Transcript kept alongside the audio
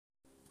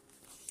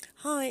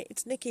Hi,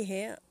 it's Nikki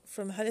here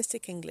from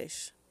Holistic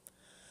English.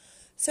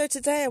 So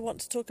today I want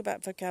to talk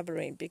about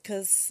vocabulary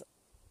because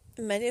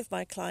many of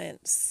my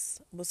clients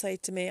will say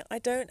to me, I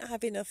don't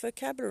have enough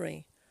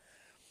vocabulary.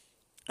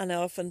 And I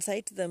often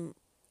say to them,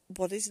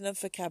 what is enough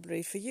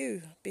vocabulary for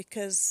you?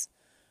 Because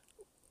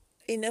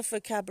enough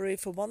vocabulary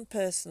for one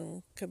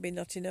person can be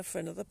not enough for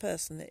another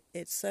person.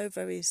 It's so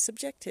very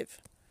subjective.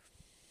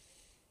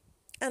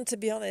 And to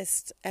be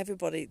honest,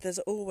 there's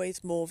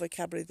always more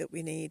vocabulary that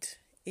we need.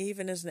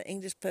 Even as an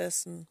English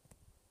person,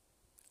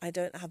 I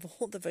don't have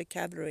all the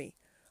vocabulary.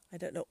 I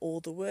don't know all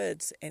the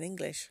words in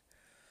English.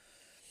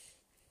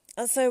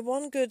 And so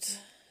one good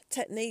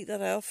technique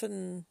that I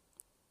often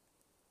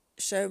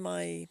show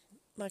my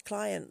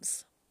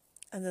clients,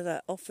 and that I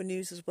often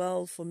use as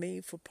well for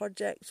me, for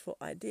projects, for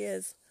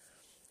ideas,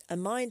 are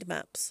mind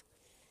maps.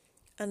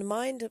 And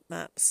mind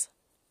maps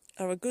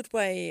are a good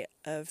way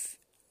of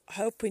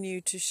helping you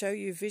to show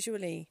you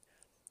visually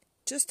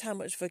just how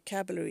much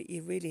vocabulary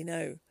you really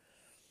know.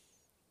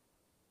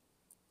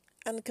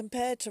 And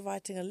compared to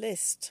writing a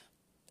list,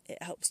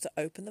 it helps to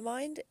open the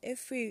mind.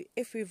 If we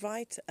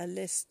write a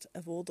list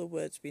of all the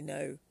words we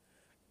know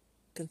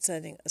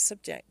concerning a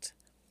subject,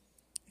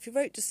 if you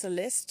wrote just a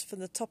list from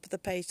the top of the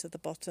page to the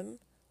bottom,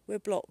 we're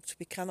blocked.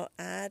 We cannot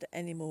add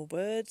any more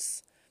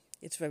words.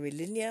 It's very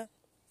linear.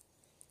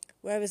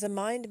 Whereas a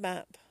mind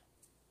map,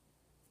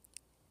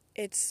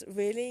 it's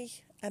really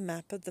a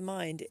map of the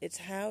mind. It's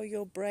how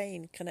your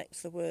brain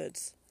connects the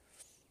words.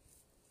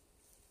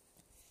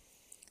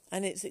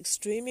 And it's an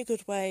extremely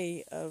good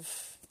way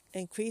of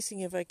increasing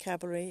your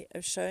vocabulary,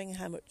 of showing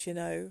how much you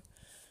know,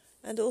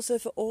 and also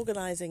for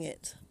organising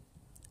it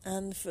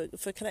and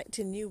for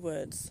connecting new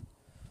words.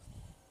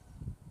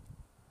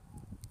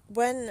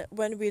 When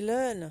we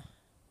learn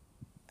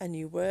a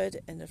new word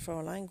in a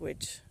foreign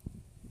language,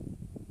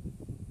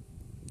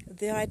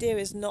 the idea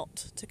is not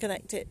to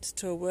connect it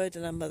to a word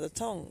in our mother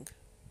tongue.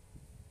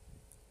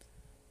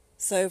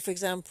 So, for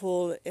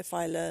example, if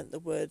I learnt the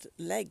word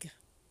leg,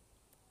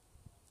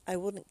 I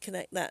wouldn't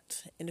connect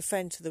that in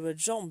French to the word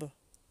jambe,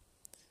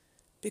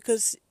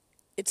 because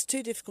it's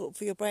too difficult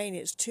for your brain.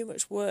 It's too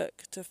much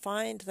work to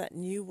find that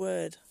new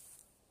word.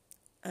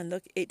 And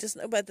look, it doesn't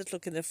know whether to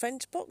look in the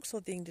French box or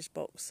the English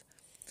box.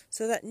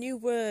 So that new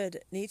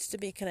word needs to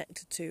be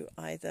connected to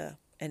either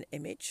an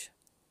image,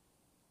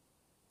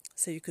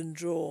 so you can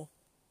draw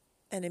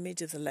an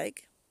image of the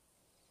leg.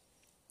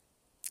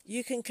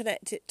 You can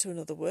connect it to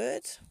another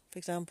word, for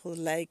example,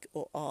 leg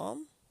or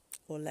arm,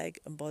 or leg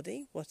and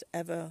body,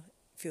 whatever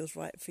feels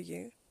right for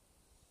you.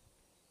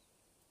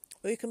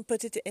 Or you can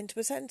put it into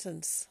a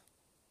sentence.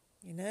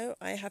 You know,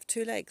 I have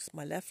two legs,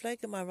 my left leg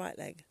and my right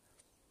leg.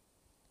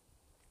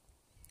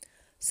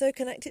 So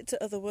connect it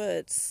to other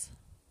words.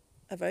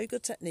 A very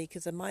good technique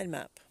is a mind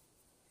map.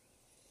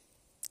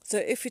 So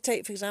if you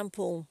take, for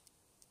example,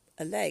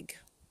 a leg,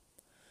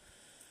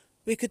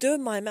 we could do a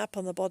mind map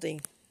on the body.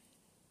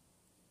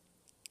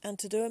 And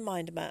to do a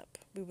mind map,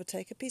 we would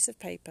take a piece of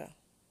paper,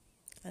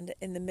 and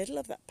in the middle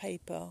of that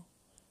paper,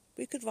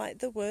 we could write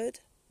the word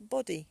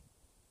body.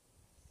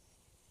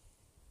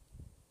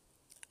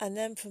 And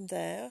then from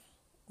there,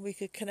 we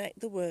could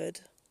connect the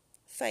word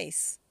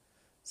face.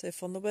 So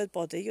from the word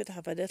body, you'd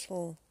have a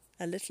little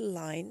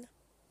line.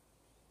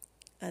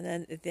 And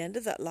then at the end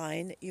of that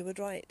line, you would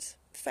write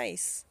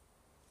face.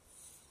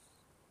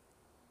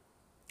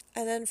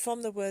 And then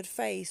from the word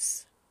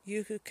face,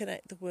 you could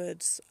connect the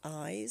words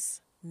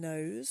eyes,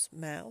 nose,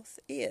 mouth,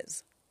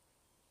 ears.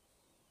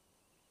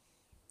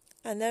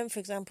 And then, for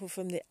example,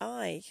 from the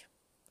eye,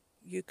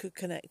 you could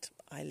connect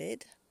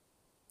eyelid,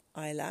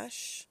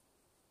 eyelash,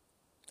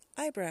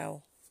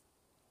 eyebrow.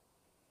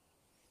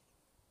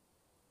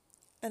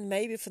 And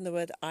maybe from the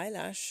word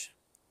eyelash,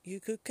 you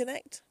could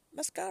connect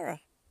mascara.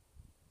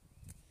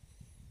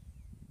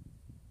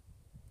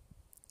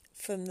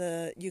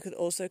 You could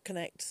also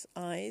connect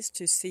eyes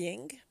to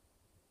seeing,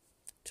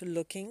 to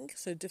looking,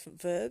 so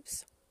different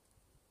verbs.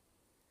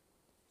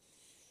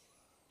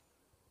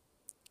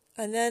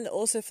 And then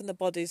also from the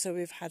body, so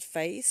we've had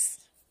face,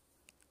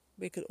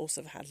 we could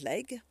also have had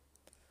leg.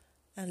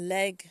 And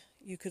leg,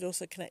 you could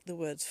also connect the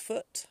words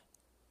foot,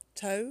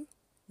 toe,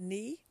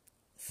 knee,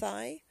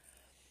 thigh.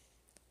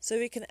 So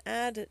we can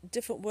add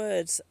different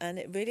words, and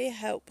it really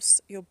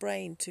helps your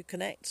brain to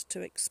connect,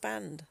 to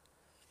expand.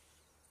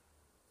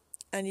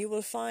 And you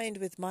will find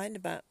with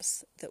mind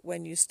maps that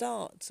when you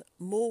start,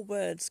 more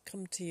words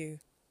come to you.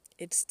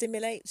 It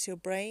stimulates your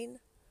brain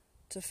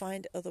to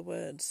find other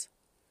words.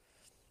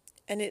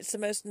 And it's the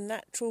most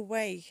natural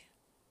way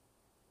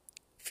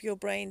for your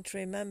brain to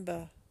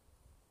remember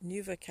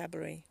new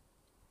vocabulary.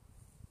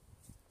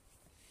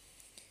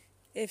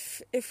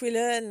 If we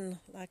learn,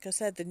 like I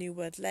said, the new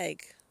word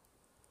leg,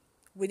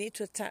 we need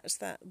to attach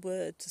that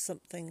word to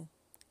something.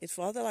 It's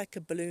rather like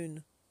a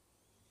balloon.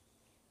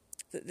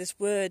 That this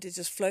word is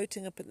just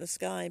floating up in the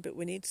sky, but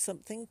we need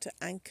something to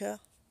anchor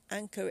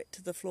it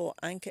to the floor,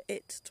 anchor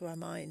it to our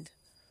mind.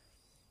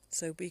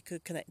 So we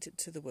could connect it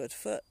to the word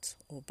foot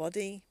or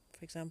body,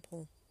 for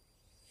example.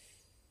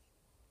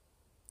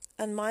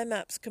 And mind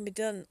maps can be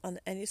done on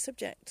any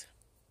subject.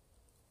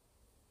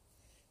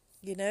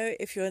 You know,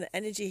 if you're an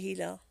energy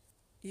healer,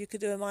 you could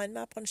do a mind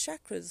map on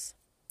chakras,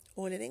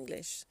 all in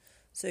English.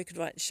 So you could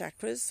write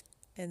chakras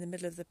in the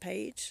middle of the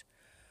page,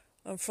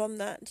 and from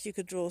that you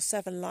could draw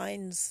 7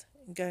 lines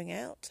going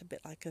out, a bit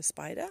like a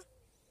spider,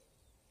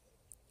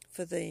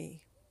 for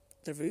the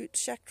root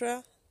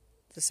chakra,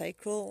 the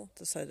sacral,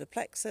 the solar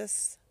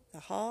plexus, the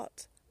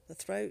heart, the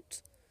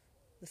throat,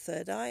 the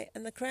third eye,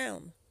 and the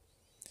crown.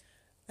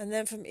 And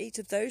then from each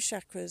of those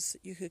chakras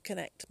you could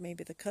connect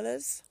maybe the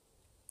colours.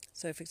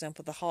 So for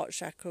example, the heart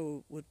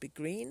chakra would be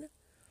green.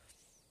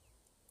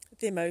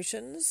 The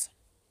emotions,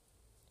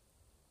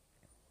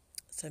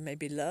 so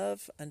maybe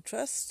love and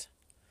trust.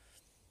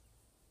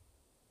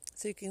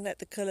 So you can connect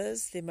the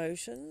colours, the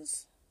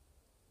emotions,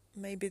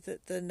 maybe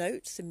the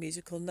notes, the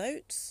musical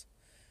notes.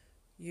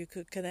 You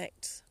could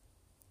connect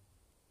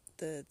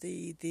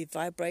the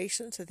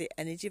vibration, so the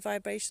energy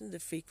vibration, the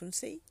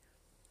frequency.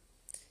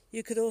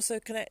 You could also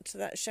connect to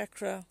that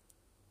chakra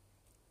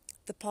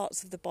the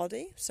parts of the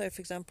body. So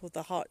for example,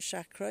 the heart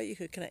chakra, you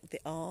could connect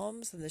the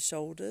arms and the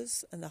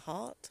shoulders and the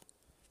heart.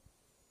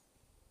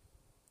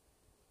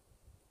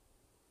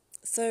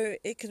 So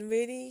it can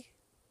really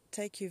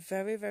take you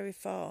very, very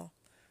far.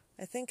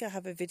 I think I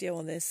have a video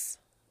on this,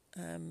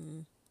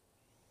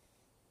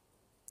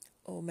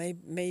 or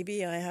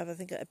maybe I have. I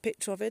think a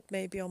picture of it,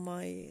 maybe on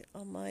my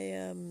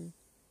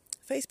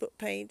Facebook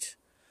page.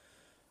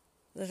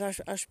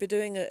 That I should be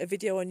doing a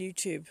video on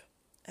YouTube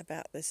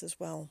about this as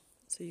well,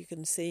 so you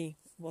can see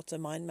what a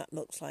mind map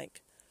looks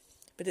like.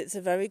 But it's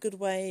a very good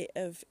way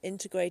of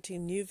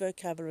integrating new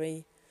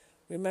vocabulary,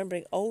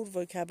 remembering old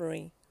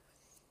vocabulary,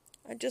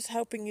 and just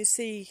helping you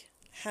see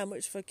how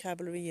much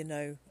vocabulary you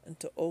know and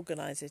to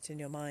organise it in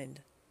your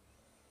mind.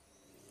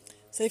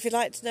 So if you'd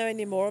like to know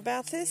any more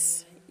about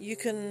this, you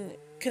can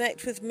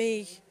connect with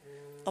me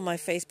on my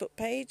Facebook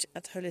page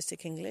at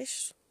Holistic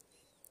English,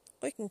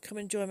 or you can come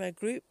and join my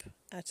group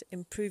at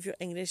Improve Your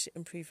English,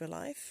 Improve Your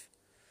Life,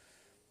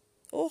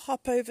 or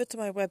hop over to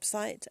my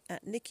website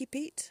at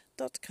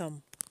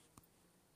nikkipete.com.